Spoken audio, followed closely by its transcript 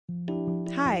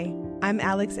Hi, I'm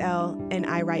Alex L., and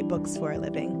I write books for a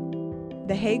living.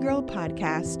 The Hey Girl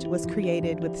podcast was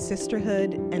created with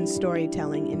sisterhood and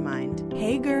storytelling in mind.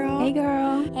 Hey girl. Hey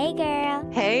girl. Hey girl.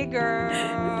 Hey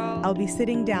girl. I'll be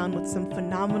sitting down with some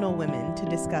phenomenal women to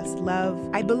discuss love.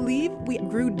 I believe we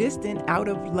grew distant out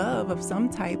of love of some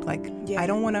type, I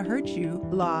don't want to hurt you.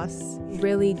 Loss.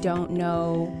 Really don't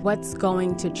know what's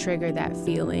going to trigger that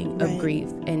feeling of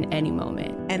grief in any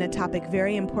moment. And a topic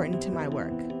very important to my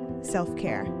work,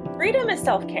 self-care. Freedom is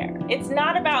self-care. It's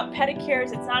not about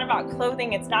pedicures, it's not about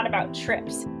clothing, it's not about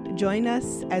trips. Join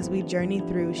us as we journey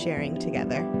through sharing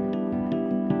together.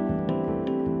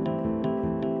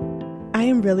 I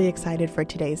am really excited for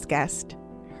today's guest.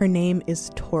 Her name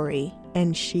is Torri,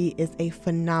 and she is a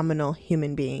phenomenal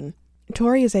human being.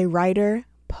 Torri is a writer,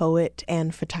 poet,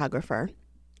 and photographer.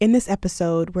 In this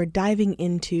episode, we're diving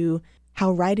into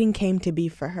how writing came to be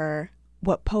for her,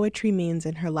 what poetry means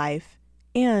in her life,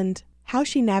 and how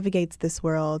she navigates this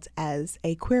world as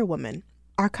a queer woman.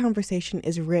 Our conversation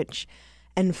is rich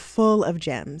and full of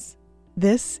gems.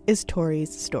 This is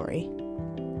Torri's story.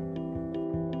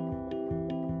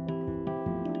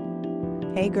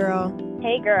 Hey girl.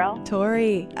 Hey girl.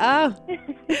 Torri. Oh,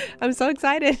 I'm so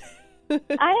excited. I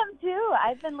am too.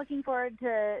 I've been looking forward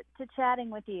to chatting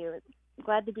with you.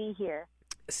 Glad to be here.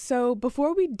 So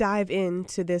before we dive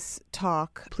into this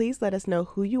talk, please let us know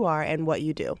who you are and what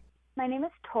you do. My name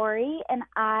is Torri, and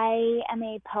I am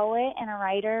a poet and a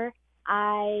writer.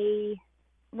 I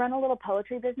run a little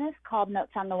poetry business called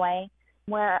Notes on the Way,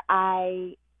 where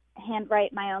I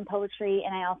handwrite my own poetry,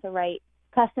 and I also write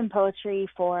custom poetry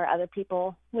for other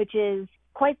people, which is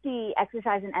quite the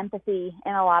exercise in empathy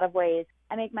in a lot of ways.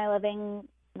 I make my living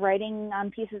writing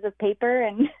on pieces of paper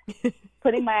and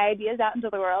putting my ideas out into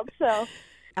the world. So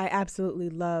I absolutely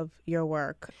love your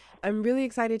work. I'm really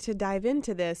excited to dive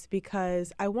into this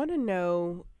because I want to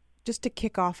know, just to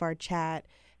kick off our chat,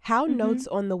 how Notes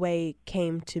on the Way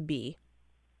came to be.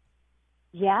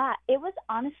 Yeah, it was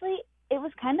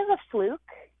kind of a fluke.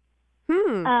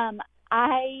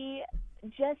 I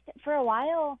just, for a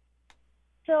while,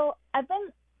 so I've been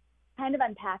kind of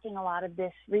unpacking a lot of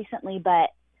this recently,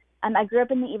 but I grew up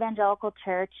in the evangelical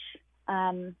church,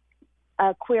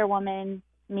 a queer woman,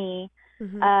 me.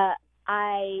 But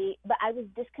I was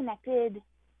disconnected.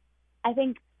 I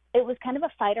think it was kind of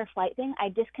a fight or flight thing. I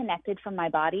disconnected from my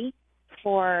body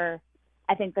for,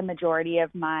 I think, the majority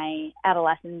of my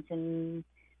adolescence and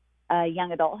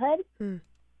young adulthood.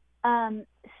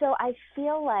 So I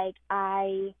feel like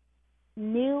I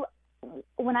knew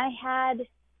when I had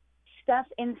stuff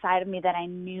inside of me that I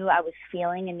knew I was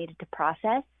feeling and needed to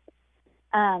process,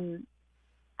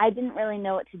 I didn't really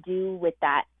know what to do with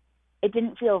that. It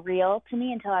didn't feel real to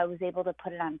me until I was able to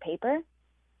put it on paper.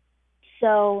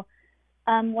 So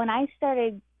when I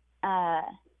started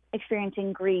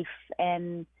experiencing grief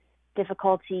and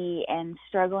difficulty and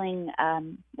struggling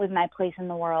with my place in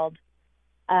the world,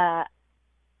 I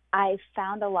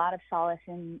found a lot of solace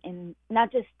in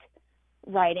not just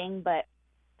writing, but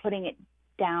putting it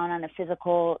down on a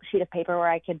physical sheet of paper where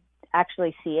I could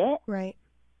actually see it. Right.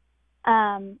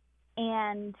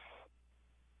 And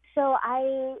so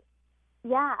I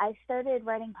started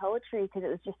writing poetry because it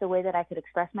was just a way that I could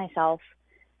express myself.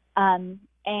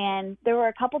 And there were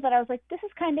a couple that I was like, this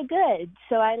is kind of good.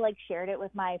 So I shared it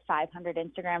with my 500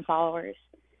 Instagram followers,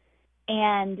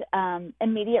 and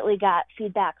immediately got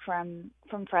feedback from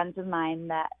friends of mine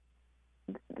that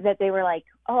they were like,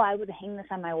 oh, I would hang this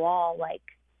on my wall.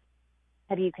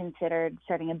 Have you considered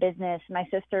starting a business? My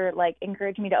sister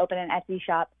encouraged me to open an Etsy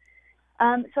shop.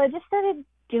 So I just started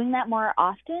doing that more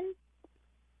often.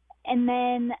 And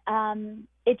then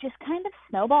it just kind of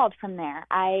snowballed from there.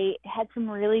 I had some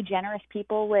really generous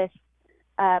people with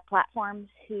platforms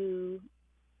who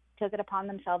took it upon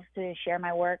themselves to share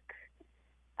my work,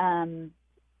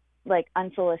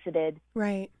 unsolicited.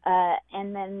 Right.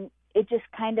 And then it just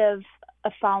kind of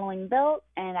a following built,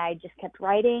 and I just kept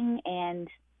writing, and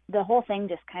the whole thing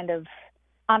just kind of,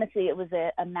 honestly, it was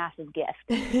a massive gift.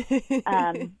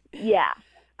 Yeah.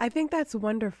 I think that's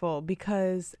wonderful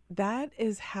because that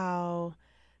is how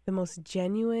the most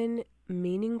genuine,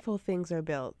 meaningful things are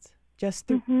built. Just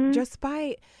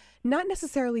by, not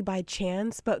necessarily by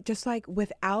chance, but just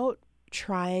without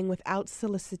trying, without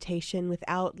solicitation,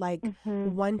 without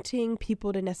wanting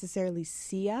people to necessarily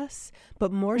see us,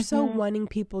 but more so wanting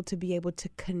people to be able to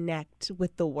connect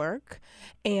with the work.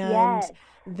 And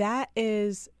that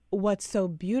is what's so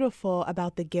beautiful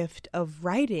about the gift of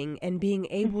writing and being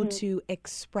able to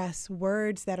express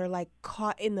words that are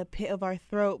caught in the pit of our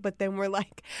throat, but then we're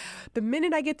the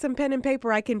minute I get some pen and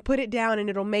paper, I can put it down and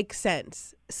it'll make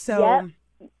sense. So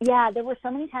Yeah, there were so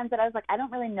many times that I was like, I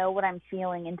don't really know what I'm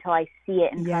feeling until I see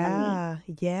it in front of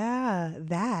me. Yeah,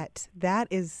 that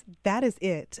is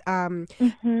it.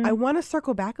 Mm-hmm. I want to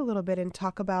circle back a little bit and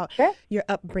talk about Sure. your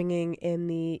upbringing in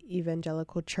the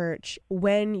evangelical church.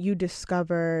 When you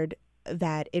discovered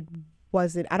that it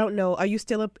wasn't, I don't know, are you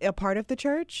still a part of the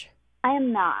church? I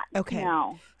am not. Okay.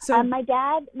 No. So my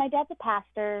dad's a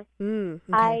pastor. okay.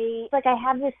 I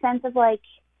have this sense of like,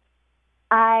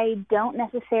 I don't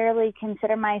necessarily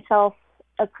consider myself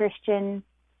a Christian,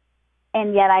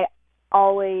 and yet I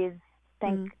always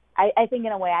think, I think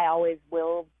in a way I always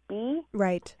will be.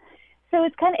 Right. So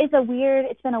it's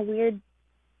been a weird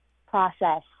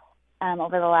process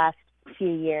over the last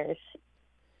few years.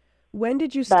 When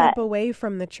did you step away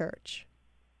from the church?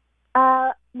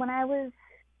 When I was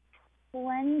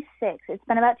 26. It's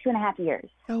been about 2.5 years.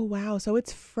 Oh, wow. So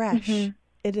it's fresh. Mm-hmm.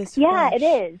 It is Yeah, fresh. it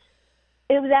is.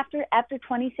 It was after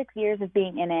 26 years of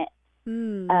being in it.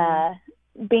 Being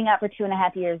out for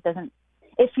 2.5 years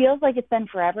it feels like it's been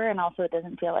forever, and also it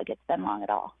doesn't feel like it's been long at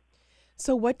all.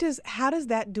 So how does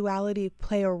that duality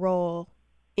play a role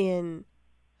in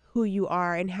who you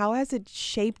are, and how has it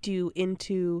shaped you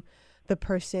into the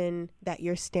person that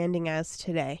you're standing as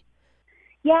today?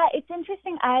 Yeah, it's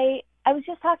interesting. I was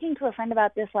just talking to a friend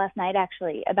about this last night,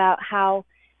 actually, about how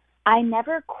I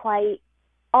never quite,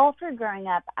 all through growing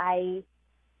up, I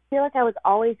feel like I was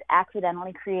always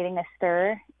accidentally creating a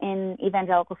stir in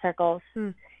evangelical circles.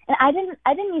 And I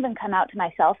didn't even come out to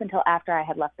myself until after I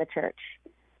had left the church.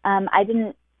 I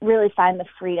didn't really find the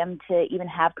freedom to even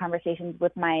have conversations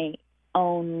with my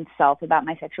own self about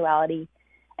my sexuality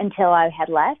until I had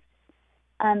left.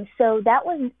 So that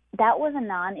was a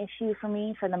non-issue for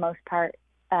me for the most part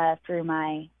through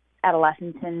my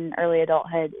adolescence and early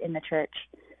adulthood in the church.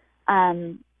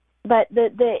 But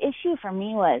the issue for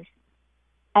me was,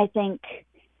 I think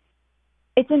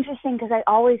it's interesting because I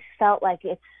always felt like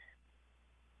it's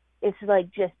like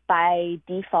just by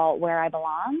default where I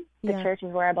belong. The church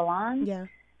is where I belong. Yeah.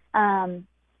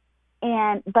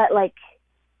 But like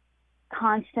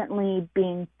constantly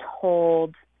being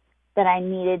told that I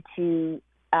needed to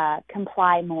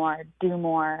comply more, do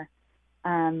more,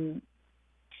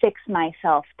 fix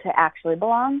myself to actually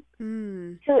belong.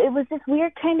 So it was this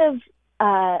weird kind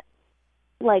of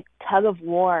like tug of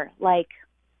war. Like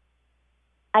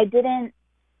I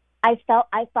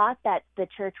thought that the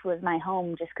church was my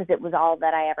home just because it was all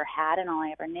that I ever had and all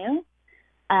I ever knew.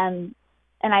 And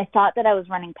I thought that I was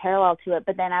running parallel to it,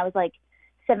 but then I was like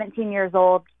 17 years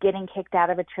old getting kicked out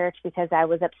of a church because I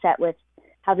was upset with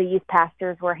how the youth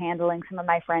pastors were handling some of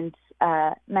my friends'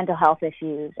 mental health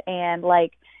issues. And I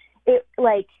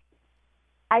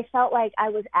felt like I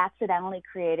was accidentally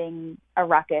creating a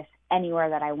ruckus anywhere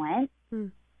that I went.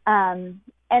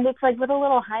 And it's like with a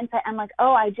little hindsight, I'm like,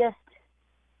 oh, I just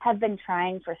have been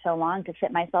trying for so long to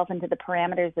fit myself into the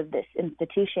parameters of this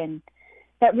institution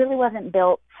that really wasn't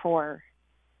built for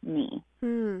me.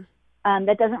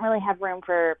 That doesn't really have room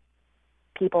for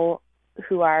people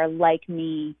who are like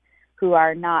me, who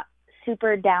are not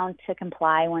super down to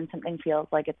comply when something feels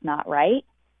like it's not right.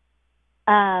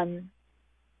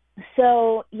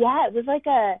 So yeah, it was like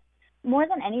more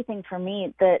than anything for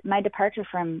me, my departure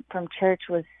from church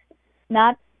was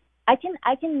not, I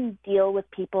can deal with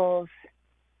people's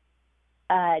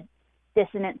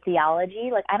dissonant theology.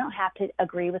 Like I don't have to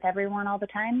agree with everyone all the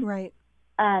time. Right.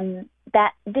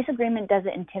 That disagreement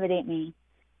doesn't intimidate me.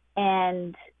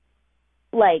 And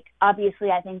like,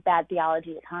 obviously I think bad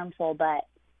theology is harmful, but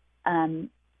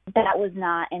that was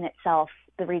not in itself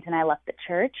the reason I left the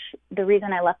church. The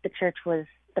reason I left the church was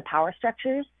the power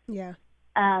structures. Yeah.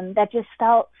 That just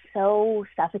felt so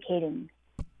suffocating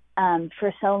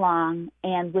for so long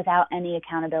and without any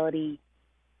accountability.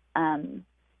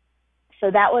 So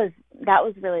that was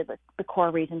really the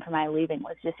core reason for my leaving,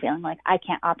 was just feeling like I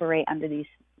can't operate under these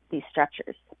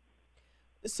structures.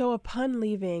 So upon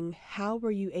leaving, how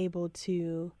were you able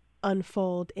to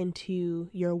unfold into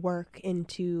your work,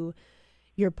 into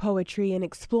your poetry, and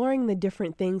exploring the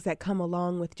different things that come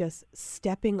along with just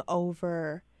stepping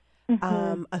over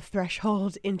a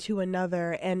threshold into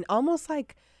another, and almost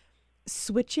like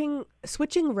switching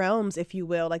realms, if you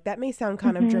will? Like that may sound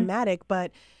kind of dramatic,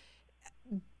 but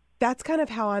that's kind of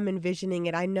how I'm envisioning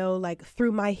it. I know, like,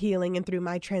 through my healing and through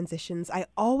my transitions, I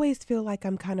always feel like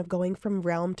I'm kind of going from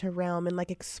realm to realm and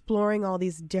like exploring all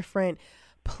these different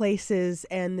places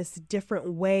and this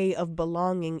different way of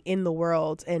belonging in the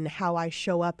world and how I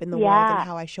show up in the world and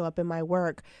how I show up in my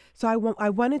work. So I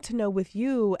wanted to know, with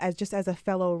you as a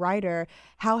fellow writer,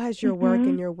 how has your work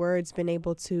and your words been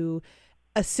able to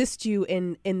assist you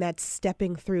in that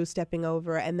stepping through, stepping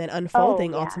over, and then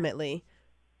unfolding ultimately?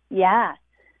 Yeah.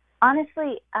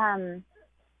 honestly,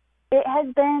 it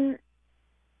has been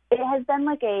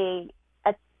like a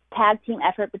tag team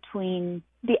effort between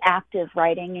the act of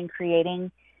writing and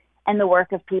creating and the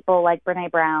work of people like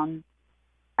Brene Brown,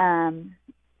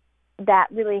 that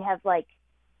really have like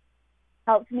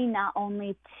helped me not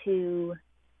only to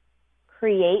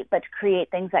create, but to create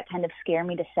things that kind of scare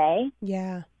me to say.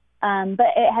 Yeah. But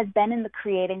it has been in the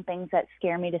creating things that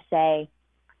scare me to say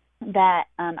that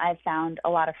I've found a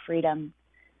lot of freedom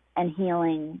and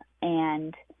healing.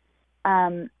 And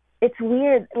it's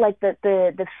weird, like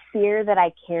the fear that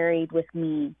I carried with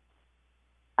me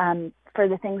for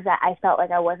the things that I felt like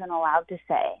I wasn't allowed to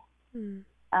say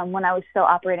when I was still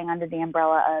operating under the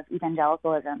umbrella of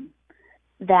evangelicalism,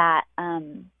 that I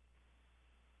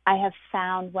have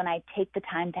found when I take the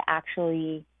time to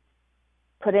actually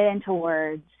put it into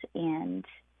words and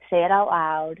say it out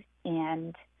loud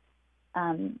and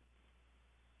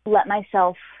let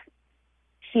myself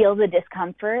feel the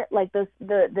discomfort, like the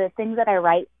things that I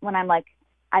write when I'm like,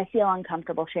 I feel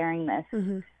uncomfortable sharing this.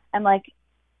 I'm like,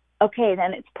 okay,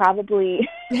 then it's probably,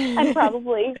 I'm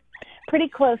probably pretty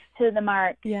close to the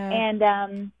mark. Yeah.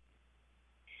 And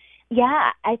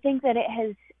yeah, I think that it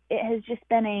has just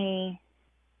been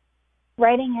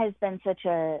writing has been such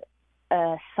a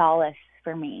solace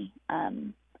for me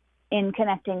in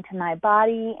connecting to my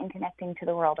body and connecting to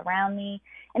the world around me.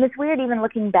 And it's weird, even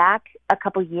looking back a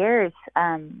couple years,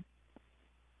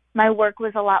 my work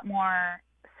was a lot more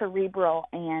cerebral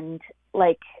and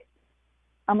like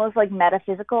almost like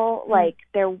metaphysical. Like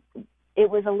it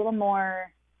was a little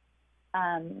more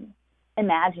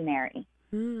imaginary.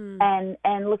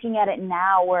 And looking at it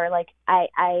now, where like I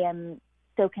am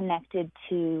so connected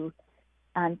to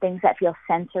things that feel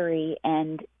sensory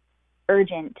and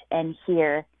urgent and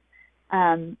here.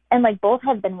 And like both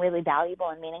have been really valuable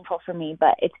and meaningful for me,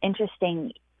 but it's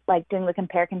interesting, like doing the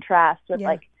compare contrast with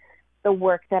like the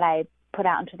work that I put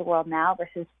out into the world now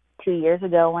versus 2 years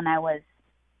ago when I was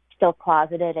still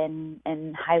closeted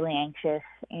and highly anxious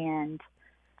and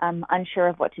unsure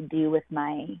of what to do with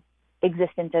my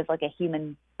existence as like a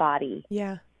human body.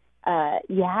 Yeah.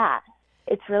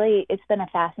 It's been a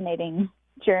fascinating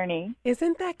journey.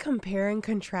 Isn't that compare and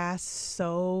contrast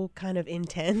so kind of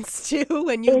intense too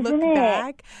when you Isn't look it?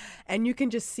 back and you can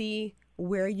just see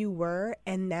where you were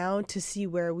and now to see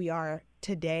where we are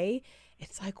today?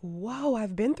 It's like, whoa,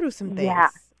 I've been through some things. Yeah.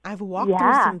 I've walked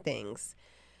through some things.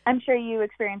 I'm sure you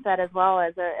experience that as well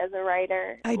as a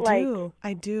writer. I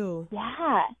do.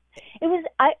 Yeah. It was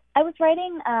I was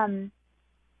writing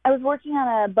I was working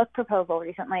on a book proposal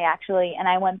recently actually, and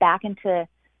I went back into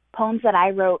poems that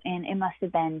I wrote in, it must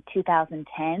have been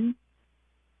 2010.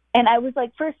 And I was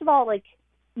like, first of all, like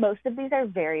most of these are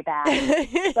very bad.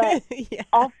 But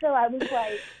also I was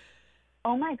like,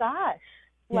 oh my gosh.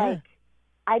 Like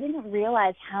I didn't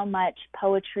realize how much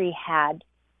poetry had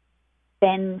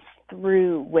been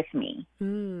through with me.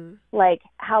 Like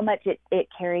how much it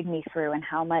carried me through and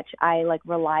how much I like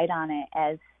relied on it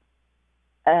as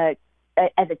a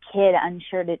kid,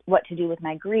 unsure what to do with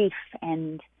my grief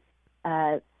and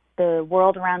the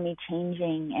world around me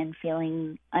changing and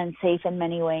feeling unsafe in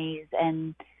many ways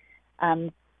and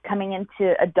coming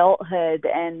into adulthood.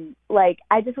 And like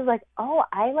I just was like, oh,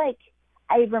 I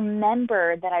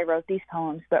remember that I wrote these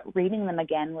poems, but reading them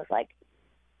again was like,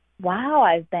 wow,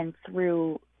 I've been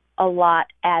through a lot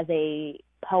as a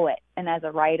poet and as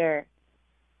a writer.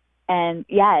 And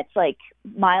yeah, it's like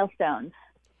milestones.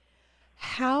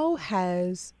 How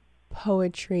has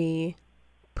poetry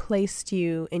placed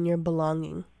you in your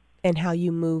belonging and how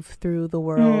you move through the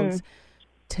world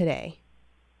today?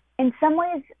 In some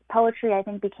ways, poetry, I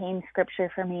think, became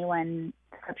scripture for me when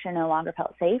scripture no longer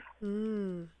felt safe.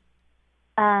 So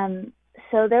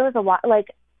there was a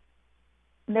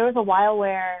while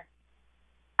where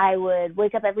I would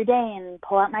wake up every day and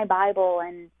pull out my Bible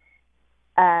and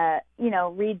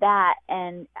read that,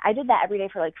 and I did that every day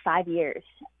for like 5 years.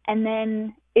 And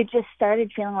then it just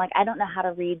started feeling like I don't know how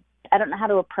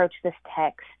to approach this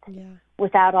text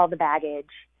without all the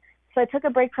baggage. So I took a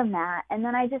break from that, and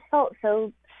then I just felt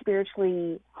so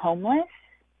spiritually homeless.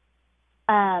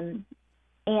 And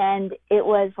it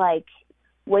was like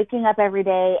waking up every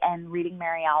day and reading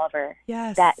Mary Oliver.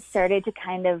 Yes. That started to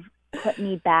kind of put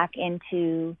me back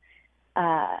into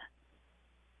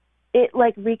it,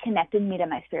 like reconnected me to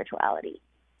my spirituality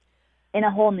in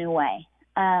a whole new way.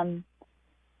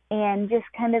 And just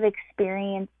kind of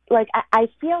experience, like, I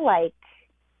feel like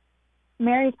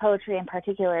Mary's poetry in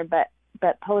particular, but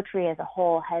poetry as a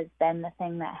whole has been the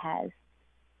thing that has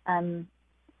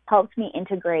helped me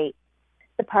integrate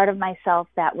the part of myself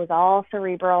that was all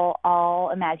cerebral, all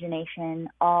imagination,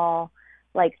 all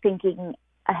like thinking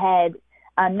ahead,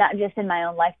 not just in my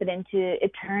own life, but into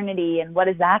eternity, and what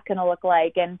is that going to look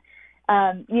like? And,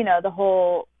 the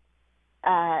whole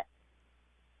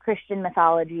Christian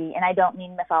mythology, and I don't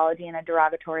mean mythology in a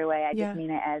derogatory way. I just mean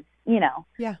it as,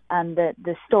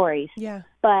 the stories. Yeah.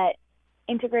 But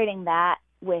integrating that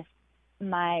with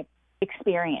my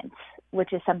experience,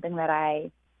 which is something that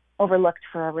I overlooked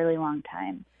for a really long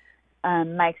time.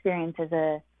 My experience as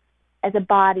a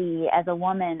body, as a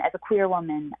woman, as a queer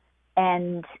woman,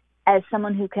 and as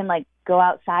someone who can go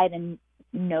outside and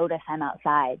notice I'm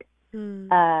outside.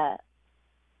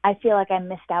 I feel like I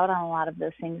missed out on a lot of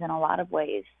those things in a lot of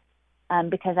ways,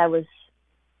 because I was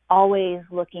always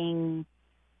looking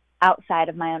outside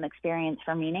of my own experience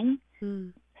for meaning.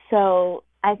 So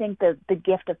I think the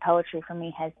gift of poetry for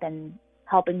me has been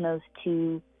helping those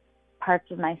two parts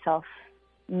of myself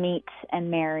meet and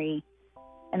marry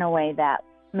in a way that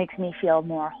makes me feel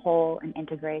more whole and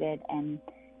integrated and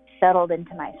settled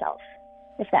into myself,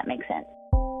 if that makes sense.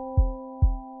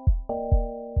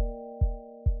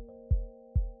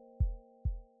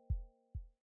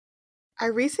 I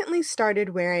recently started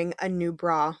wearing a new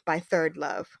bra by Third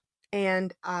Love,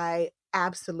 and I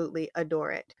absolutely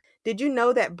adore it. Did you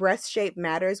know that breast shape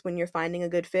matters when you're finding a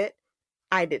good fit?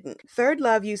 I didn't. Third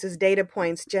Love uses data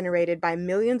points generated by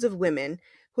millions of women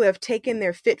who have taken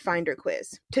their Fit Finder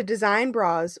quiz to design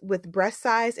bras with breast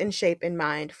size and shape in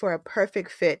mind for a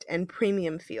perfect fit and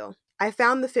premium feel. I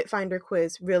found the Fit Finder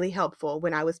quiz really helpful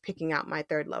when I was picking out my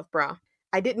Third Love bra.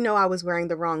 I didn't know I was wearing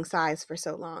the wrong size for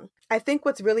so long. I think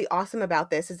what's really awesome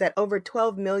about this is that over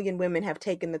 12 million women have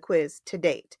taken the quiz to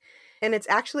date, and it's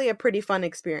actually a pretty fun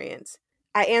experience.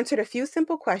 I answered a few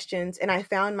simple questions, and I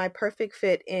found my perfect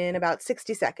fit in about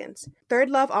 60 seconds. Third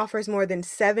Love offers more than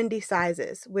 70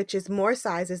 sizes, which is more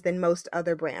sizes than most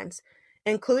other brands,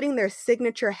 including their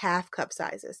signature half cup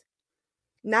sizes.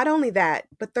 Not only that,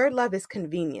 but Third Love is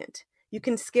convenient. You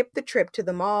can skip the trip to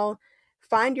the mall,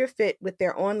 find your fit with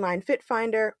their online fit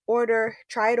finder, order,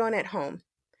 try it on at home.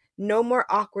 No more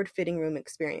awkward fitting room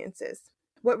experiences.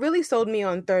 What really sold me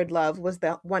on Third Love was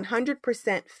the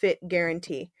 100% fit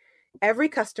guarantee. Every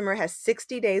customer has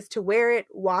 60 days to wear it,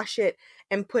 wash it,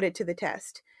 and put it to the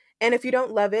test. And if you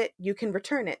don't love it, you can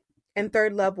return it. And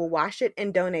Third Love will wash it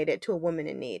and donate it to a woman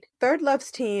in need. Third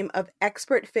Love's team of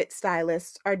expert fit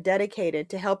stylists are dedicated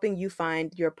to helping you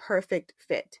find your perfect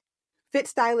fit. Fit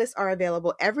stylists are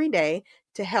available every day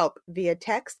to help via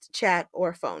text, chat,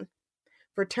 or phone.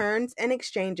 Returns and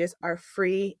exchanges are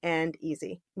free and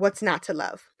easy. What's not to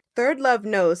love? Third Love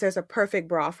knows there's a perfect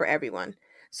bra for everyone.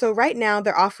 So right now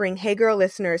they're offering Hey Girl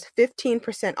listeners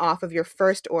 15% off of your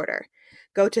first order.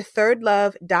 Go to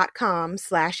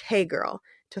thirdlove.com/heygirl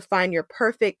to find your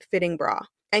perfect fitting bra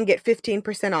and get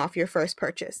 15% off your first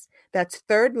purchase. That's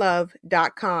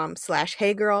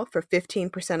thirdlove.com/heygirl for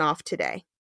 15% off today.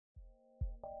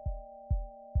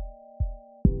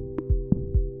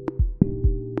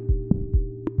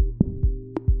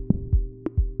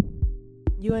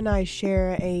 You and I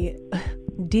share a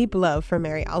deep love for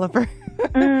Mary Oliver.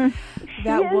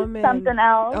 That woman, something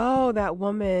else. Oh, that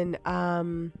woman.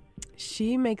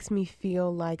 She makes me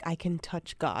feel like I can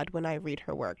touch God when I read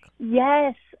her work.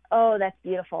 Yes. Oh, that's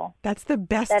beautiful. That's the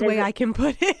best way I can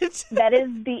put it.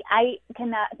 I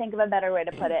cannot think of a better way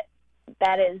to put it.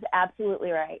 That is absolutely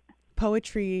right.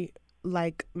 Poetry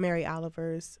like Mary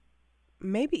Oliver's,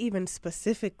 maybe even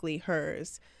specifically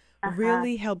hers,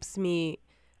 really helps me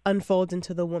unfold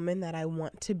into the woman that I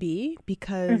want to be,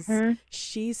 because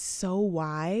she's so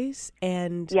wise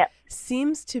and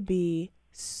seems to be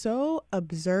so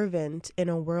observant in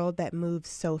a world that moves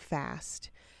so fast.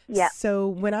 So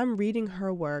when I'm reading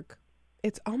her work,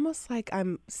 it's almost like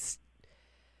I'm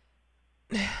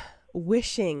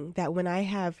wishing that when I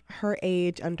have her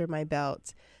age under my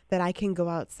belt, that I can go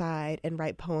outside and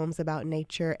write poems about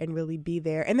nature and really be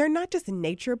there. And they're not just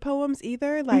nature poems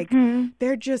either. Like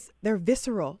they're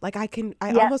visceral. Like I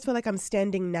almost feel like I'm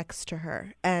standing next to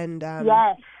her. And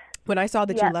when I saw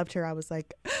that you loved her, I was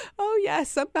like, oh yeah,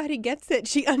 somebody gets it.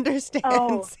 She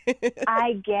understands. Oh,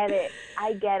 I get it.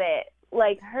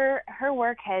 Like her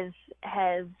work has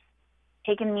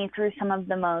taken me through some of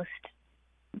the most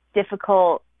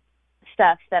difficult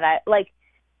stuff that I like.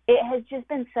 It has just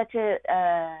been such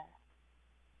a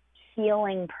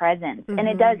healing presence, and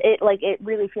it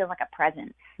really feels like a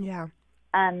presence. Yeah.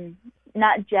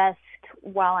 Not just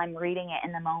while I'm reading it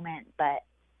in the moment, but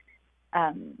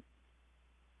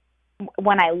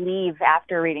when I leave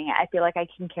after reading it, I feel like I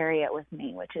can carry it with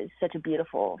me, which is such a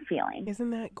beautiful feeling. Isn't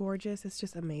that gorgeous? It's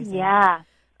just amazing. Yeah.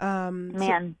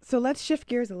 Man. So let's shift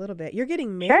gears a little bit. You're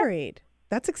getting married. Sure.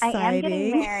 That's exciting. I am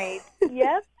getting married.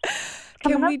 Yep.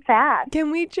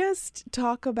 Can we just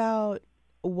talk about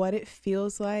what it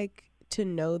feels like to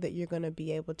know that you're going to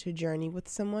be able to journey with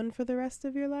someone for the rest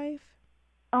of your life?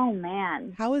 Oh,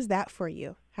 man. How is that for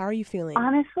you? How are you feeling?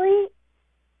 Honestly,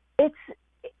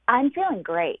 I'm feeling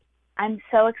great. I'm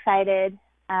so excited.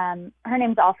 Her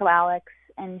name's also Alex,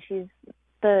 and she's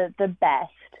the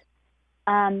best.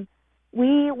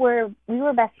 We were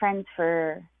best friends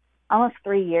for almost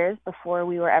 3 years before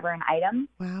we were ever an item.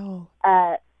 Wow.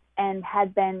 And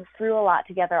had been through a lot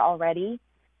together already.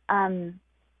 And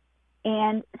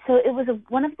so it was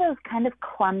one of those kind of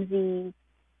clumsy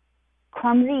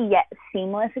yet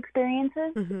seamless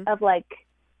experiences of like,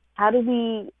 how do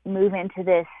we move into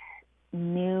this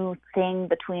new thing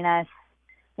between us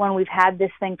when we've had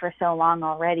this thing for so long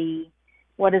already?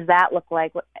 What does that look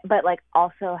like? But like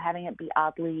also having it be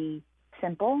oddly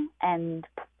simple and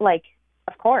like,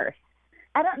 of course.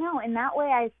 I don't know. In that way,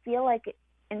 I feel like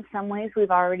in some ways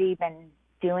we've already been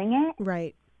doing it.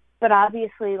 Right. But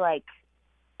obviously, like,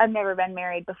 I've never been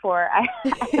married before. I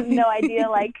have no idea,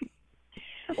 like,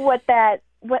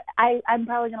 I'm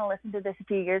probably going to listen to this a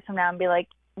few years from now and be like,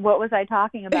 what was I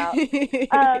talking about?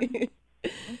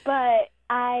 But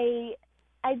I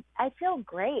feel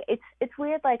great. It's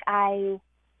weird. Like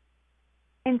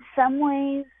in some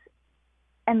ways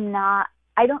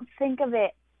I don't think of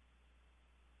it.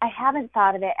 I haven't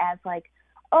thought of it as like,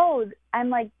 oh, I'm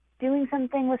like doing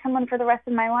something with someone for the rest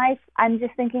of my life. I'm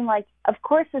just thinking like, of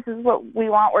course, this is what we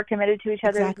want. We're committed to each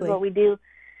other. Exactly. This is what we do.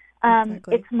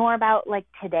 Exactly. It's more about like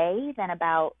today than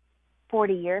about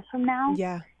 40 years from now.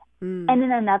 Yeah. And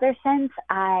in another sense,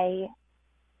 I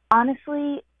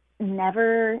honestly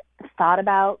never thought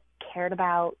about, cared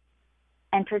about,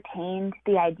 entertained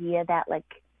the idea that like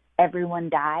everyone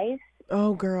dies.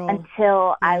 Oh, girl.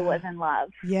 Until I was in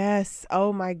love. Yes.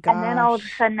 Oh, my gosh. And then all of a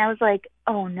sudden I was like,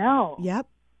 oh, no. Yep.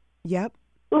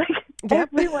 Like,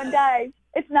 everyone dies.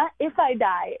 It's not if I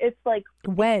die. It's like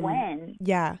when.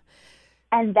 Yeah.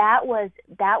 And that was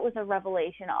a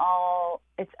revelation all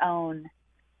its own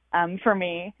for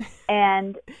me.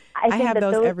 And I think have that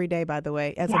those every day, by the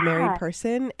way, as a married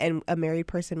person and a married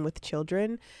person with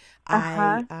children.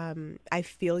 I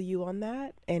feel you on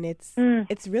that, and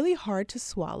it's really hard to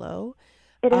swallow.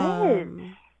 It is.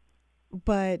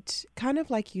 But kind of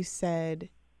like you said,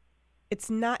 it's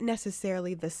not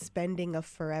necessarily the spending of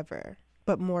forever,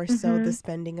 but more so the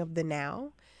spending of the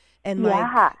now. And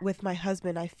like with my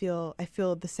husband, I feel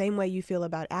the same way you feel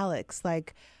about Alex.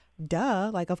 Like, duh,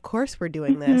 like of course we're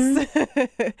doing this.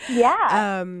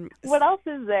 What else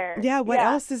is there? What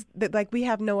else is that? Like, we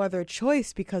have no other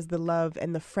choice because the love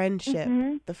and the friendship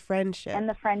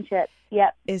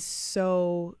is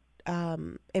so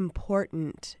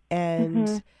important.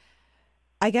 And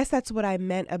I guess that's what I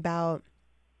meant about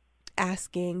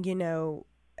asking, you know,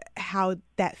 how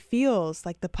that feels,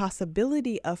 like the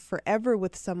possibility of forever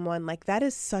with someone. Like, that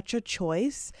is such a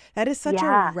choice. That is such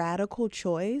a radical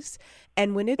choice.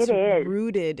 And when it's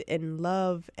rooted in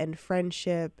love and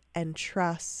friendship and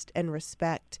trust and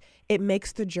respect, it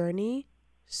makes the journey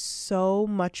so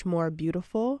much more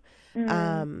beautiful.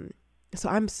 So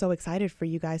I'm so excited for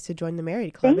you guys to join the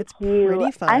Married Club. It's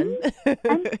pretty fun.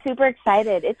 I'm super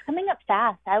excited. It's coming up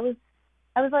fast. I was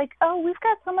like, oh, we've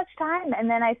got so much time. And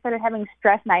then I started having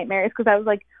stress nightmares because I was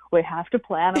like, we have to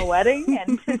plan a wedding.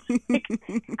 And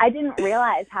I didn't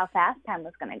realize how fast time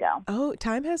was going to go. Oh,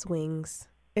 time has wings.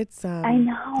 It's I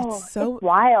know. It's so it's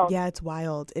wild. Yeah, it's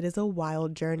wild. It is a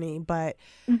wild journey, but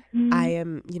I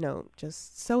am, you know,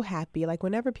 just so happy. Like,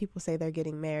 whenever people say they're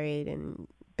getting married and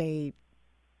they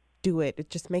do it, it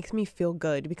just makes me feel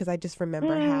good, because I just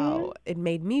remember how it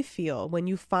made me feel when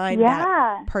you find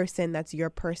that person that's your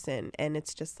person, and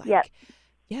it's just like,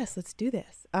 yes, let's do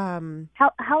this. How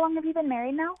long have you been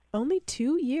married now? Only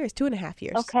 2 years, 2.5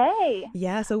 years. Okay.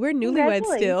 Yeah, so we're newlyweds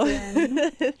still.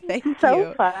 Thank you.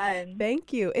 So fun.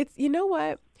 Thank you. It's, you know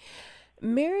what?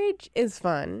 Marriage is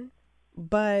fun,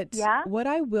 but what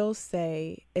I will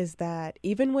say is that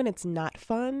even when it's not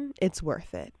fun, it's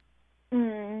worth it.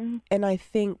 And I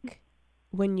think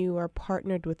when you are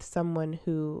partnered with someone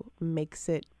who makes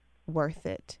it worth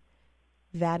it,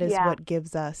 that is what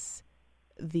gives us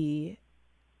the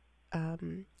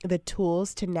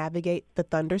tools to navigate the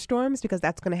thunderstorms, because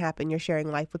that's going to happen. You're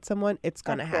sharing life with someone, it's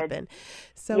going to happen.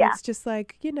 So it's just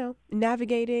like, you know,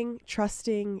 navigating,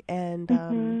 trusting,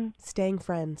 and staying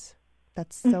friends.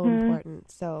 That's so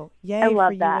important. So yay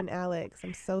for you and Alex.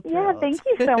 I'm so thrilled. Yeah, thank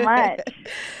you so much.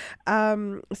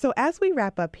 So as we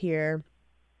wrap up here,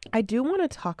 I want to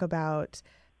talk about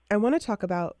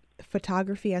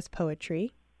photography as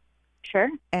poetry. Sure.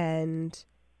 And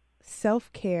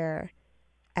self-care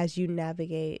as you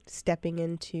navigate stepping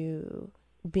into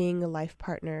being a life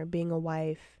partner, being a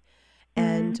wife,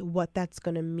 and what that's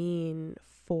going to mean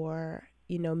for,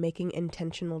 making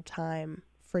intentional time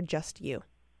for just you?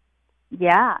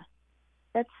 Yeah,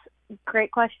 that's a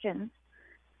great question.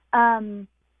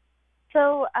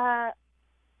 So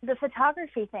the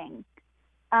photography thing,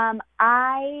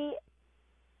 I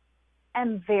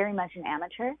am very much an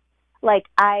amateur. Like,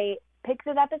 I picked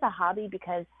it up as a hobby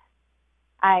because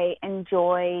I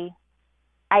enjoy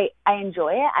it.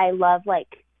 I love,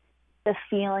 like, the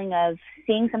feeling of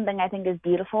seeing something I think is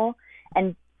beautiful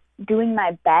and doing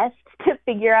my best to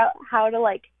figure out how to,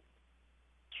 like,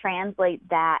 translate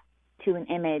that to an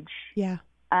image. Yeah.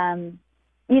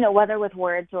 Whether with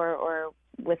words or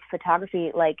with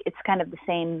photography, like, it's kind of the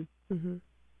same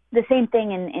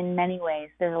thing in many ways.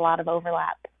 There's a lot of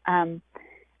overlap.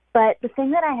 But the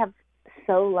thing that I have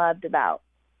so loved about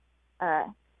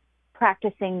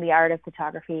practicing the art of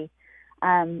photography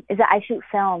is that I shoot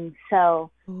film.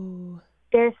 So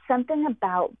there's something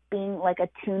about being, like,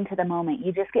 attuned to the moment.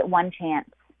 You just get one chance.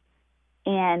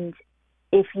 And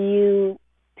if you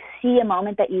see a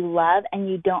moment that you love and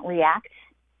you don't react,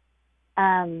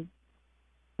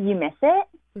 you miss it.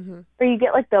 Or you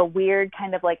get, like, the weird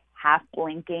kind of, like, half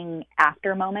blinking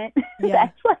after moment. Yeah.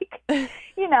 That's like, and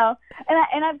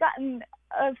I've gotten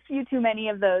a few too many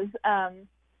of those.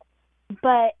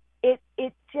 But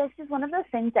it just is one of those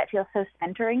things that feels so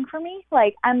centering for me.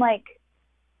 Like, I'm like,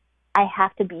 I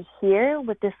have to be here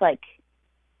with this, like,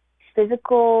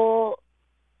 physical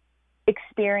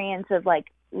experience of, like,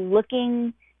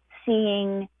 looking,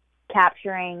 seeing,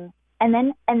 capturing, and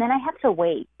then I have to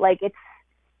wait. Like, it's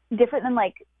different than,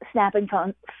 like, snapping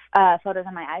photos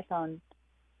on my iPhone,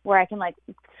 where I can, like,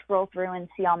 scroll through and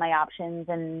see all my options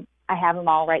and I have them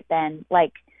all right then.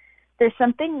 Like, there's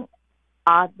something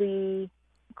oddly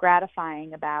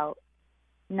gratifying about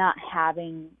not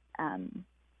having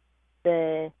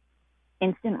the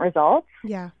instant results.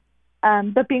 Yeah.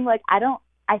 But being like,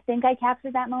 I think I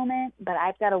captured that moment, but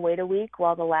I've got to wait a week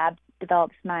while the lab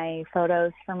develops my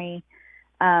photos for me,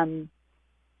 to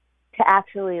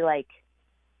actually, like,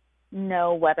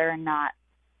 know whether or not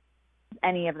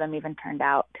any of them even turned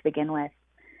out to begin with.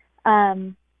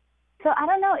 So I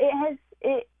don't know.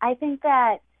 I think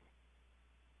that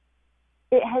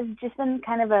it has just been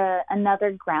kind of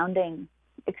another grounding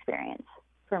experience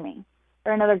for me,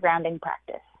 or another grounding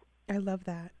practice. I love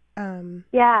that.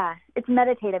 Yeah, it's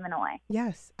meditative in a way.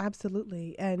 Yes,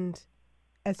 absolutely. And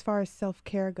as far as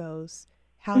self-care goes,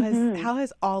 how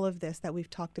has all of this that we've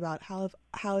talked about,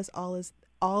 how is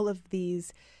all of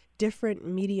these different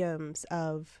mediums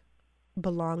of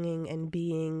belonging and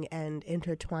being and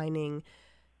intertwining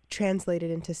translated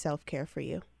into self-care for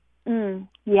you?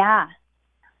 Yeah.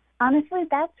 Honestly,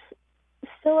 that's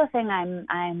still a thing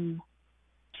I'm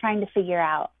trying to figure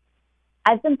out.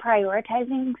 I've been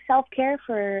prioritizing self-care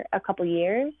for a couple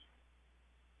years,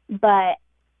 but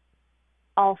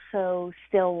also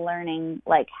still learning,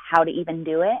 like, how to even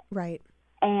do it. Right.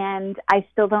 And I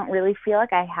still don't really feel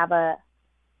like I have a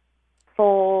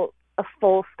full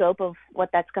scope of what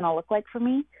that's going to look like for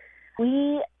me.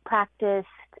 We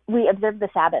observed the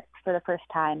Sabbath for the first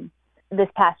time this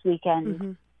past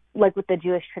weekend, like with the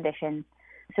Jewish tradition.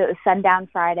 So it was sundown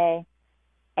Friday,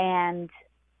 and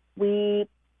we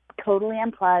totally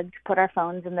unplugged, put our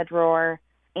phones in the drawer,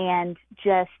 and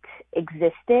just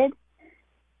existed.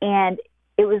 And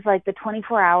it was like the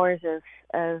 24 hours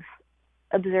of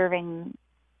observing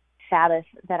Sabbath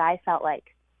that I felt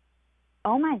like,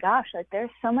 oh my gosh, like,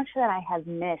 there's so much that I have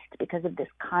missed because of this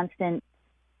constant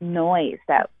noise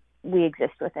that we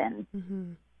exist within.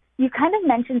 You kind of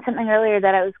mentioned something earlier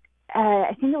that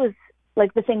I think it was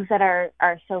like the things that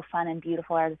are so fun and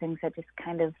beautiful are the things that just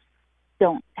kind of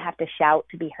don't have to shout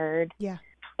to be heard. Yeah.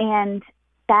 And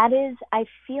that is, I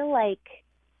feel like,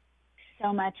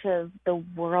 so much of the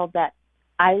world that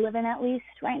I live in, at least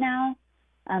right now,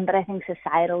 but I think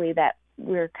societally that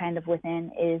we're kind of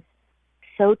within, is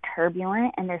so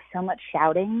turbulent, and there's so much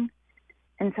shouting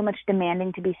and so much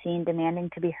demanding to be seen,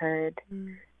 demanding to be heard.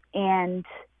 And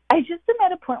I just am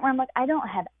at a point where I'm like, I don't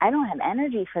have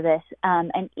energy for this.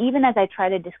 And even as I try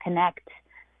to disconnect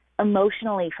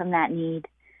emotionally from that need,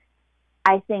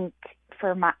 I think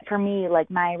for me,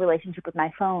 like, my relationship with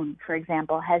my phone, for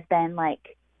example, has been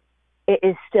like, it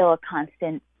is still a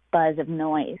constant buzz of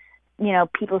noise. You know,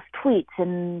 people's tweets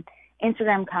and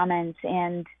Instagram comments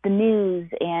and the news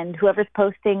and whoever's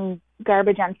posting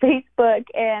garbage on Facebook.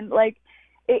 And, like,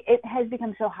 it has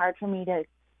become so hard for me to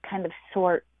kind of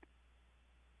sort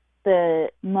the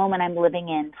moment I'm living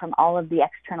in from all of the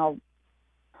external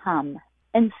hum.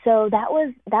 And so that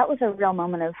was a real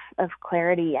moment of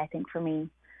clarity, I think, for me.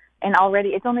 And already,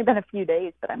 it's only been a few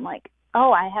days, but I'm like,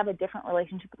 oh, I have a different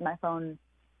relationship with my phone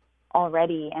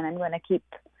already, and I'm going to keep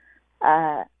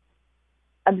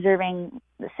observing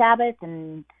the Sabbath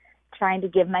and trying to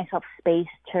give myself space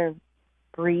to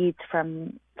breathe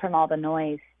from all the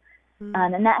noise.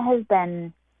 And that has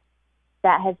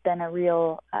been a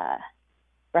real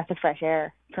breath of fresh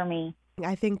air for me.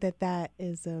 I think that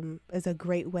is a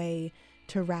great way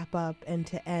to wrap up and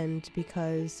to end,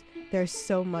 because there's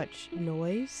so much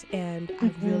noise, and I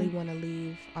really want to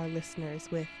leave our listeners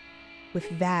with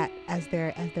that as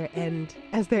their end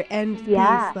piece.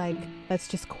 Like, let's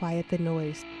just quiet the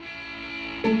noise.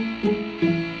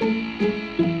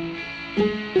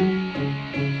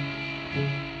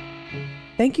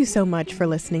 Thank you so much for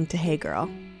listening to Hey Girl.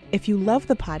 If you love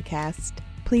the podcast,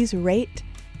 please rate,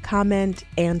 comment,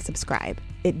 and subscribe.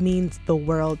 It means the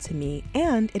world to me,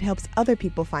 and it helps other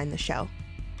people find the show.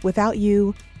 Without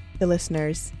you, the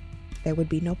listeners, there would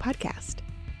be no podcast.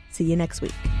 See you next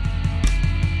week.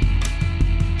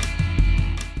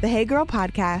 The Hey Girl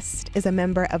podcast is a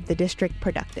member of the District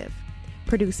Productive,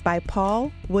 produced by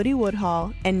Paul Woody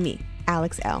Woodhall and me,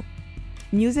 Alex L.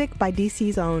 Music by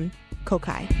DC's own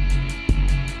Kokai.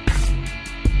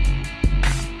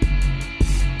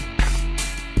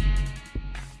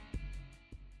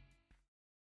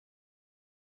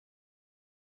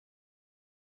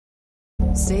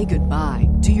 Say goodbye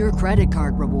to your credit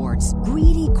card rewards.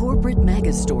 Greedy corporate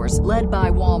mega stores, led by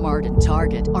Walmart and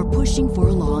Target, are pushing for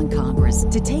a law in Congress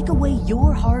to take away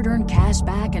your hard-earned cash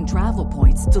back and travel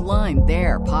points to line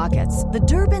their pockets. The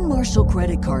Durbin-Marshall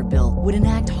credit card bill would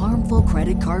enact harmful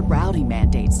credit card routing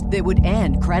mandates that would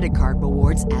end credit card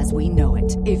rewards as we know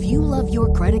it. If you love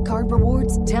your credit card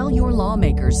rewards, tell your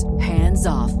lawmakers, hands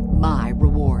off my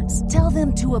rewards. Tell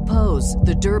them to oppose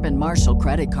the Durbin-Marshall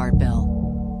credit card bill.